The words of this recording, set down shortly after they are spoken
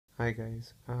Hi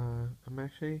guys. I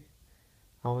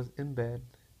was in bed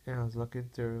and I was looking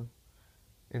through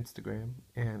Instagram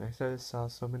and I saw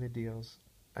so many deals.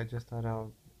 I just thought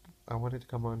I wanted to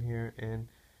come on here and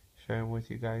share them with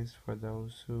you guys for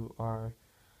those who are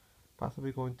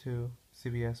possibly going to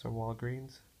CVS or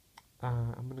Walgreens.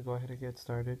 I'm gonna go ahead and get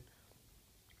started.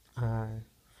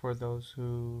 For those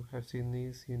who have seen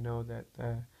these, you know that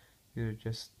these are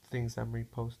just things I'm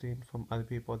reposting from other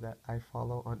people that I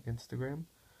follow on Instagram.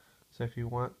 So if you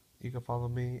want, you can follow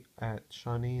me at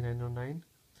Shawnee909.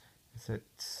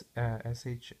 It's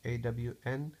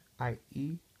SHAWNIE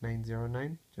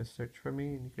 909. Just search for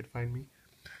me and you can find me.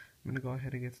 I'm gonna go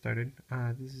ahead and get started.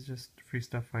 This is just Free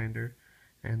Stuff Finder,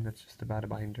 and that's just about a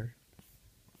binder.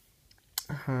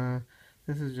 Uh,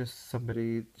 this is just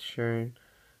somebody sharing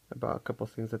about a couple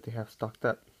things that they have stocked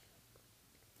up.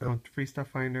 On Free Stuff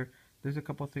Finder, there's a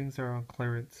couple things that are on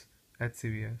clearance at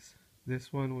CVS.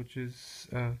 This one, which is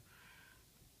I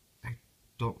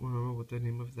don't remember what the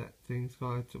name of that thing's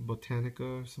called. It's a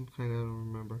Botanica or some kind, I don't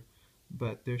remember.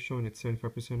 But they're showing it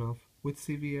 75% off. With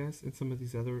CVS and some of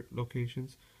these other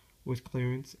locations with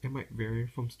clearance, it might vary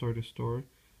from store to store.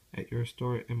 At your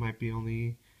store, it might be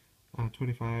only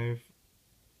 25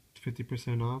 to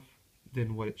 50% off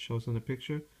than what it shows on the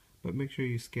picture. But make sure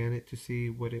you scan it to see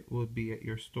what it will be at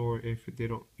your store if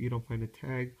you don't find a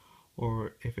tag,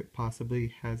 or if it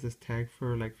possibly has this tag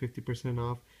for like 50%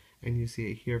 off and you see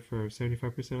it here for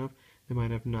 75% off, they might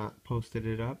have not posted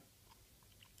it up.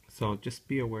 So just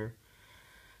be aware.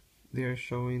 They are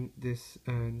showing this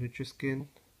Nutriskin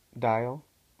Dial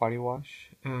body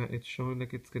wash. It's showing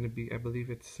like it's going to be, I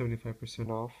believe it's 75%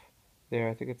 off. There,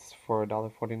 I think it's for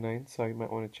 $1.49, so you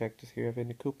might want to check to see if you have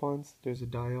any coupons. There's a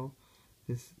dial.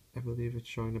 This, I believe it's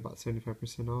showing about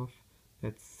 75% off.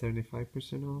 That's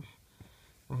 75% off.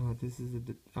 This is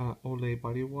the Olay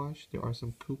body wash. There are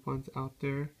some coupons out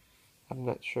there. I'm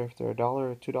not sure if they're $1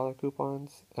 or $2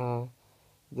 coupons.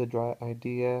 The Dry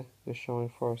Idea is showing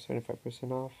for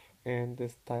 75% off, and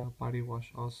this Dial body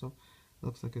wash also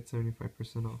looks like it's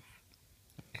 75% off.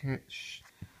 Can't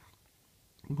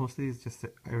mostly it's just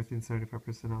everything's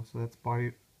 75% off. So that's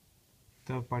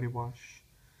Dove body wash,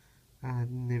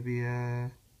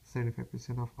 Nivea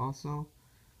 75% off also.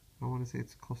 I want to say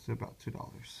it's close to about $2.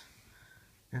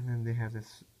 And then they have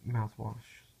this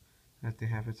mouthwash that they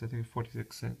have. It's I think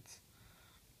 46 cents.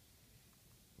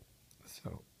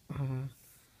 So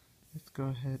let's go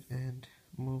ahead and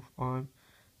move on.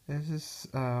 This is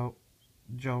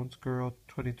Jones Girl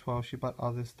 2012. She bought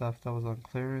all this stuff that was on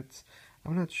clearance.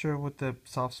 I'm not sure with the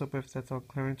soft soap if that's on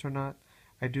clearance or not.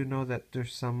 I do know that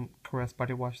there's some Caress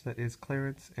body wash that is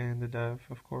clearance, and the Dove,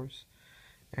 of course,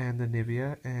 and the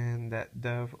Nivea, and that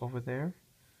Dove over there.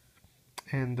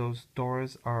 And those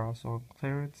doors are also on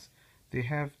clearance. They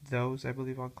have those, I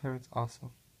believe, on clearance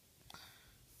also.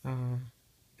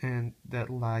 And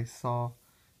that Lysol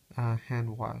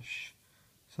hand wash.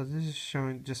 So this is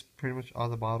showing just pretty much all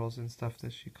the bottles and stuff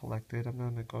that she collected. I'm not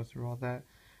going to go through all that.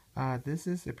 This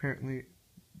is apparently a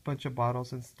bunch of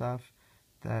bottles and stuff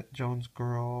that Jones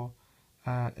Girl,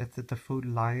 it's at the Food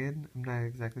Lion. I'm not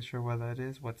exactly sure where that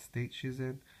is, what state she's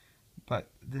in. But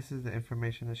this is the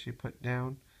information that she put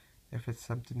down. If it's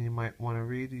something you might want to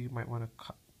read, you might want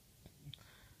to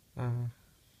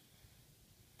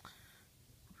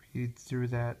read through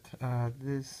that.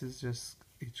 This is just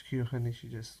HQ Honey. She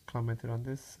just commented on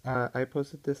this. I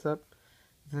posted this up.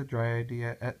 It's a Dry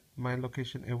Idea. At my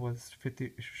location, it was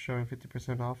showing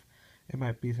 50% off. It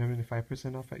might be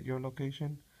 75% off at your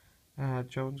location.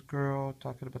 Jones Girl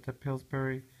talking about the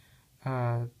Pillsbury,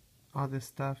 all this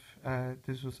stuff.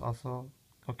 This was also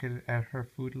located at her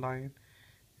Food Lion,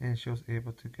 and she was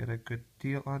able to get a good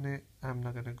deal on it. I'm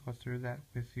not gonna go through that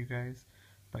with you guys,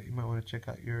 but you might want to check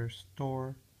out your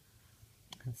store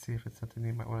and see if it's something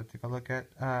you might want to take a look at.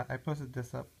 I posted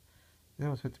this up. It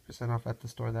was 50% off at the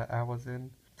store that I was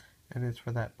in, and it's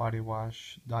for that body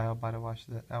wash, Dial body wash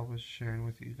that I was sharing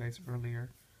with you guys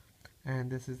earlier.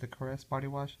 And this is the Caress body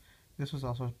wash. This was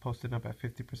also posted up at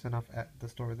 50% off at the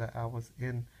store that I was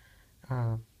in.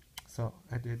 So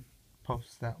I did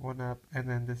post that one up. And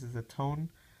then this is a Tone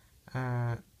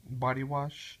body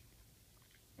wash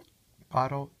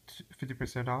bottle,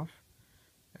 50% off.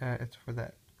 It's for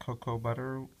that cocoa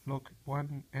butter look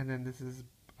one. And then this is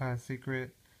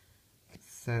Secret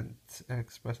Scent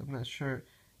Express. I'm not sure.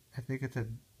 I think it's a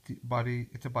body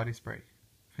spray.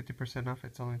 50% off.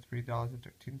 It's only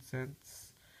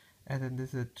 $3.13. And then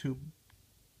this is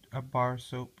a bar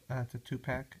soap. It's a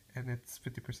 2-pack, and it's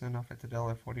 50% off. It's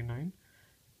 $1.49,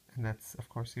 and that's of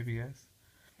course CVS.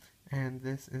 And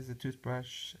this is a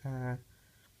toothbrush.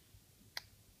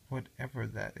 whatever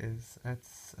that is.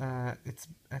 It's I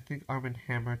think Arm &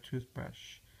 Hammer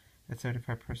toothbrush. It's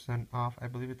 75% off. I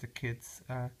believe it's a kid's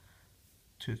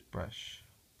toothbrush.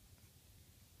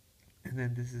 And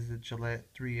then this is a Gillette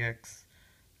 3X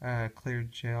clear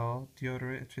gel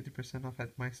deodorant. It's 50% off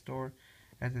at my store.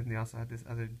 And then they also have this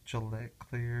other Gillette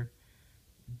clear,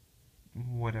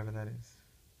 whatever that is.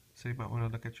 So you might want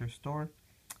to look at your store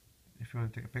if you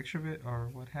want to take a picture of it or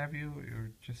what have you,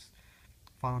 or just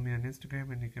follow me on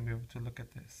Instagram and you can be able to look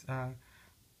at this.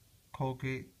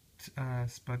 Colgate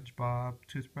SpongeBob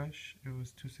toothbrush. It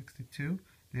was $2.62.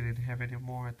 They didn't have any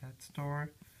more at that store.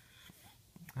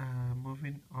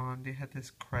 Moving on, they had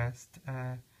this Crest.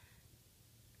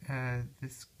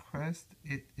 This Crest,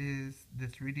 it is the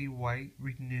 3D White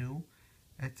Renew.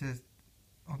 It says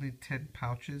only 10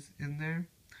 pouches in there.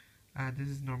 This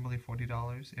is normally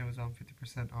 $40. It was on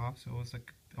 50% off, so it was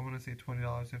like, I want to say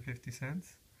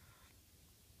 $20.50.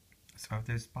 So if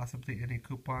there's possibly any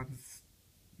coupons,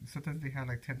 sometimes they have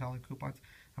like $10 coupons.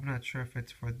 I'm not sure if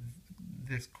it's for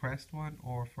this Crest one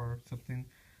or for something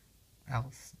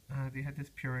else. They had this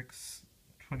Purex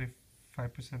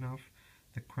 25% off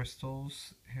the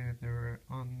crystals, and they were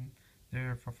on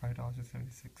there for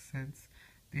 $5.76.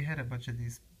 They had a bunch of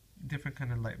these different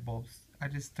kind of light bulbs. I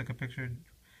just took a picture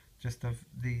just of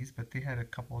these, but they had a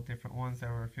couple of different ones that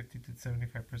were 50 to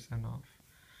 75% off.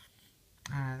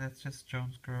 That's just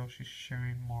Jones Girl. She's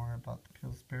sharing more about the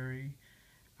Pillsbury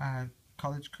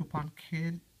College Coupon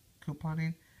Kid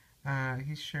couponing.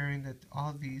 He's sharing that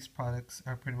all these products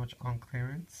are pretty much on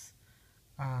clearance.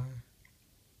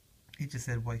 He just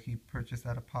said what he purchased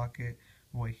out of pocket,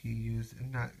 what he used,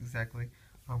 and not exactly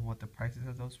on what the prices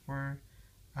of those were.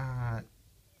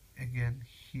 Again,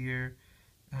 here,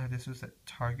 this was at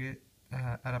Target.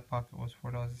 Out of pocket was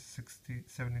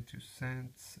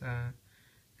 $4.72.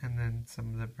 And then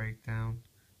some of the breakdown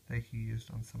that he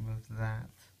used on some of that.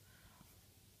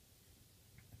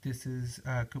 This is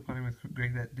couponing with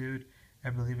Greg That Dude.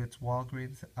 I believe it's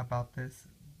Walgreens about this.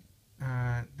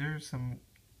 There's some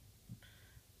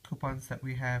coupons that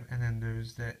we have, and then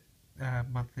there's that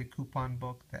monthly coupon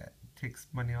book that takes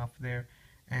money off there.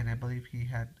 And I believe he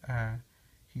had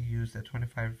he used a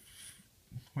 25,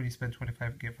 when you spend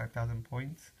 25, get 5,000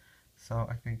 points. So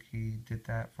I think he did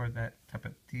that for that type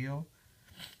of deal.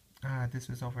 This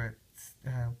was over at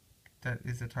that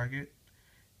is a Target,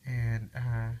 and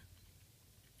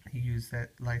he used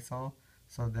that Lysol,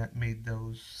 so that made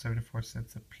those 74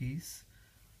 cents a piece.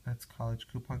 That's College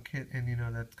Coupon Kit, and you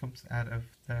know that comes out of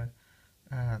the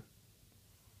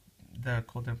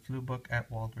Cold and Flu book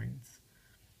at Walgreens.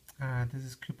 This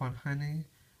is Coupon Honey,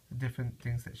 different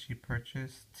things that she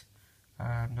purchased.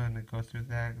 I'm not going to go through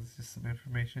that, it's just some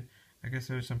information. I guess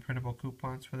there's some printable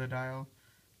coupons for the dial.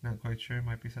 Not quite sure, it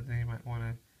might be something you might want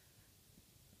to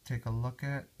take a look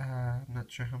at. I'm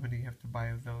not sure how many you have to buy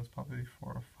of those, probably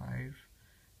 4 or 5.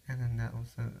 And then that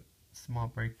was a small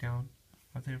breakdown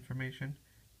of the information.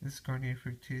 This Garnier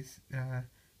Fructis,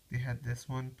 they had this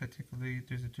one particularly,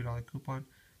 there's a $2 coupon,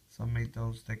 so I made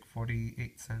those like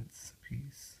 48 cents a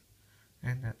piece.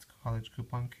 And that's College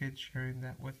Coupon Kid sharing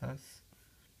that with us.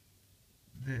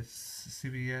 This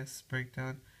CVS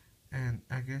breakdown, and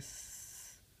I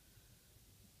guess,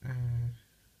 I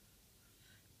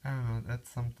don't know,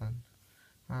 that's something.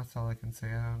 That's all I can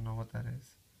say, I don't know what that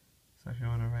is. So if you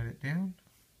want to write it down.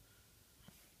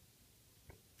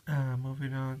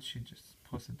 Moving on, she just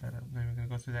posted that up. Now we're going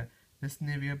to go through that. This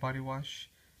Nivea body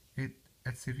wash, it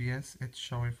at CVS, it's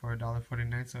showing for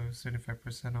 $1.49, so it's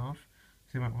 75% off.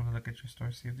 So you might want to look at your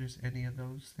store, see if there's any of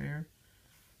those there.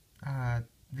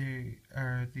 They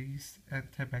are these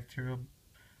antibacterial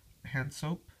hand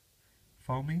soap,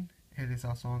 foaming. It is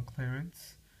also on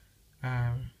clearance.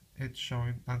 It's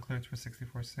showing on clearance for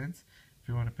 64 cents. If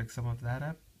you want to pick some of that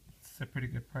up, it's a pretty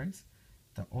good price.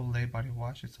 The Olay body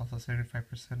wash, it's also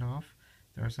 75% off.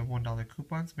 There are some $1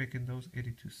 coupons making those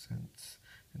 82 cents.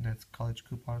 And that's College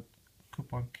Coupon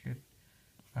Kit.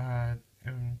 And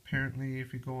apparently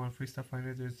if you go on Free Stuff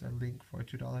Finder, there's a link for a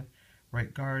 $2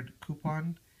 Right Guard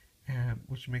coupon,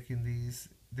 which making these,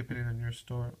 depending on your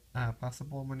store,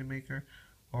 possible moneymaker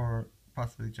or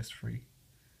possibly just free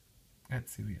at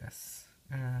CVS.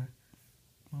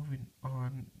 Moving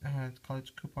on,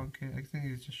 College Coupon Kit, I think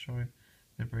he's just showing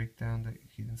the breakdown that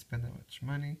he didn't spend that much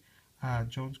money.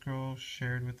 Jones Girl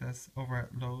shared with us over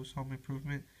at Lowe's Home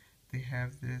Improvement. They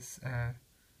have this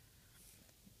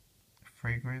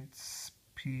fragrance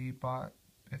Peabody,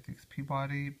 I think it's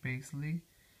Peabody Baisley.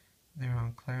 They're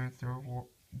on clearance.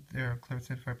 They're on clearance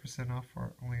 75% off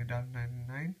for only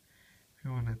 $1.99. If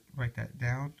you want to write that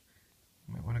down,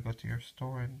 you might want to go to your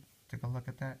store and take a look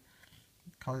at that.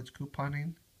 College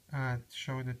couponing.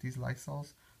 showing that these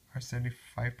Lysols are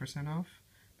 75% off,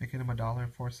 making them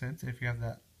 $1.04. If you have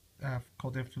that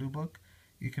cold and flu book,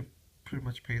 you can pretty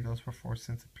much pay those for 4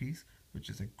 cents a piece, which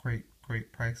is a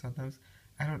great price on those.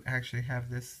 I don't actually have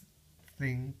this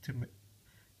thing to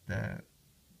the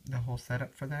whole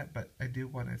setup for that, but I do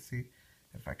want to see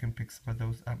if I can pick some of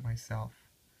those up myself.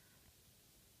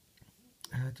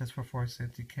 Just for 4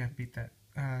 cents, you can't beat that.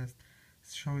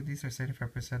 Showing these are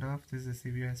 75% off. This is a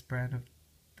CVS brand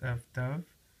of Dove,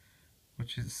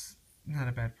 which is not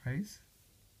a bad price.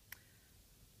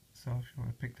 So if you want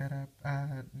to pick that up,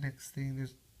 next thing,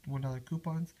 there's $1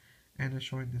 coupons, and they're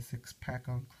showing the 6-pack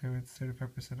on clearance,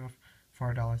 35% off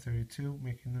for $1.32,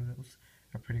 making those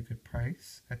a pretty good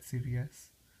price at CVS.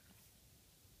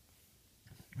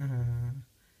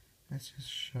 Let's just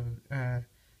show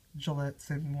Gillette,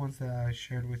 same ones that I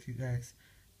shared with you guys.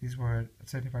 These were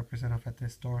 75% off at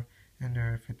this store, and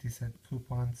there are 50-cent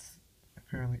coupons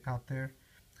apparently out there.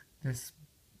 This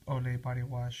Olay body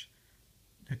wash,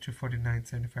 the $2.49,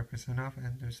 75% off,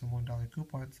 and there's some $1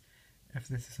 coupons if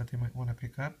this is something you might want to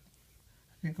pick up.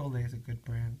 I think Olay is a good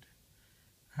brand.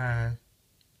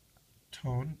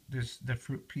 Tone, there's the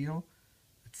fruit peel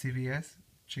at CVS.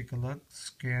 Take a look,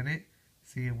 scan it,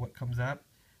 see what comes up.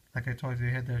 Like I told you,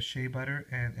 they had the shea butter,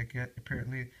 and again,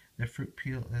 apparently the fruit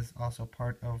peel is also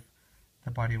part of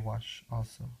the body wash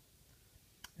also.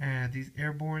 And these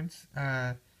Airborne's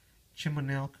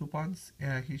Chimonel coupons,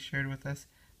 he shared with us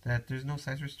that there's no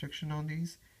size restriction on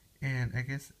these, and I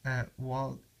guess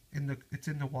it's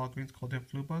in the Walgreens cold and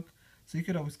flu book, so you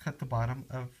could always cut the bottom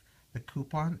of the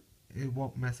coupon. It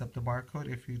won't mess up the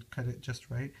barcode if you cut it just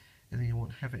right, and then you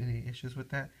won't have any issues with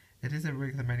that. It is a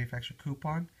regular manufacturer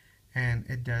coupon, and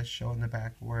it does show in the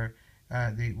back where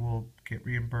they will get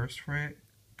reimbursed for it,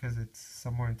 because it's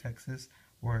somewhere in Texas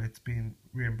where it's being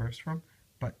reimbursed from.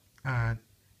 But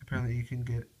apparently you can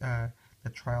get the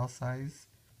trial size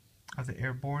of the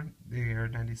Airborne. They are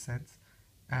 90 cents,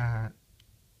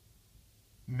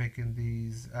 making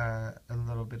these a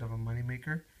little bit of a money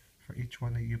maker for each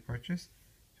one that you purchase,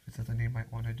 if it's something you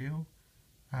might want to do.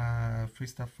 Free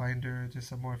Stuff Finder, just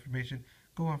some more information.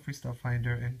 Go on Free Stuff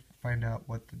Finder and find out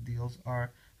what the deals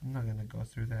are. I'm not going to go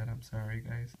through that, I'm sorry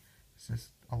guys. It's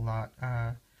just a lot.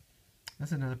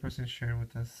 That's another person sharing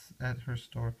with us at her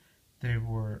store. They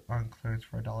were on clearance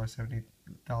for $1.70,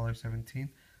 $1.17.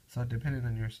 So depending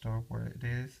on your store where it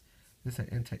is, this is an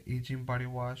anti-aging body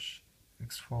wash,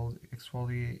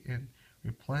 exfoliate and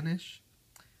replenish.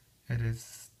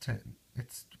 It's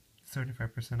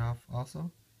 75% off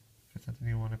also. If it's something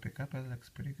you want to pick up, it looks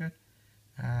pretty good.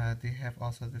 They have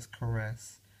also this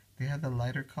Caress. They have the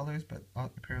lighter colors, but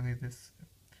apparently this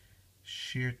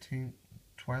Sheer Tint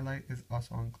Twilight is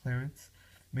also on clearance,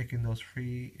 making those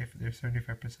free if they're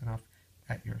 75% off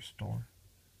at your store.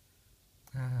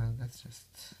 That's just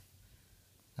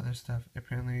other stuff.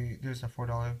 Apparently there's a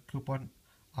 $4 coupon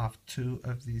off 2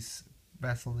 of these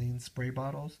Vaseline spray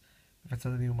bottles. If it's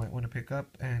something you might want to pick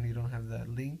up and you don't have the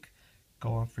link,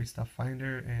 go on Free Stuff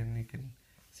Finder and you can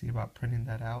see about printing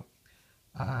that out.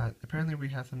 Apparently we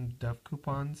have some Dove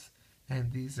coupons,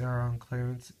 and these are on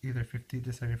clearance, either 50 to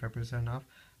 75% off,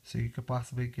 so you could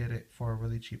possibly get it for a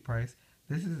really cheap price.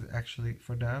 This is actually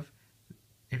for Dove.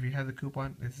 If you have the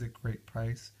coupon, this is a great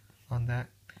price on that.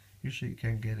 Usually you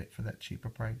can get it for that cheaper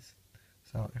price.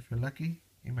 So if you're lucky,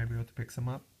 you might be able to pick some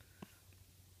up.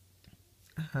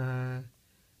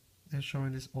 They're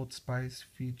showing this Old Spice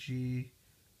Fiji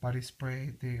body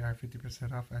spray. They are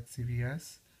 50% off at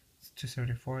CVS. It's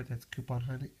 $2.74. That's coupon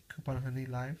honey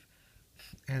live.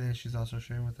 And then she's also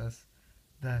sharing with us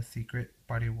the Secret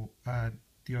body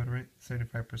deodorant,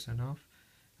 75% off.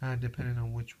 Depending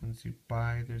on which ones you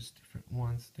buy, there's different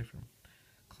ones, different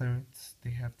clearance. They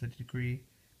have the Degree.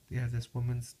 They have this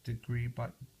woman's Degree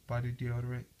body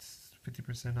deodorant,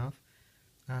 50% off.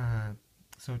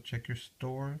 So check your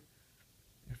store.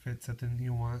 If it's something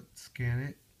you want, scan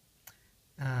it.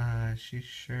 She's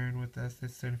sharing with us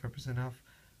this 75% off,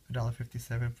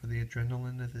 $1.57 for the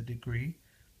Adrenaline of the Degree.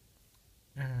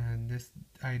 And this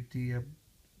Dry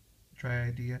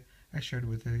Idea, I shared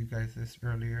with you guys this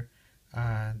earlier,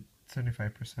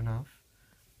 75% off.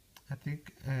 I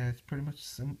think it's pretty much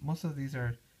most of these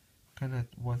are kind of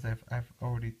ones I've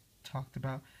already talked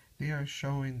about. They are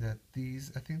showing that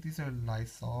these, I think these are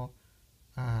Lysol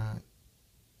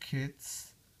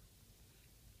kits,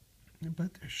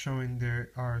 but they're showing there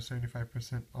are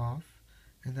 75% off,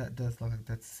 and that does look like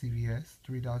that's CVS,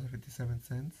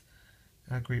 $3.57.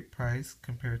 A great price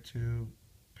compared to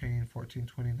paying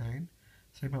 $14.29.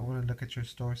 So you might want to look at your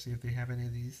store, see if they have any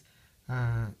of these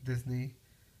Disney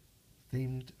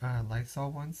themed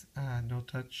Lysol ones. No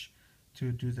touch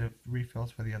to do the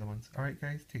refills for the other ones. Alright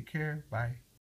guys, take care. Bye.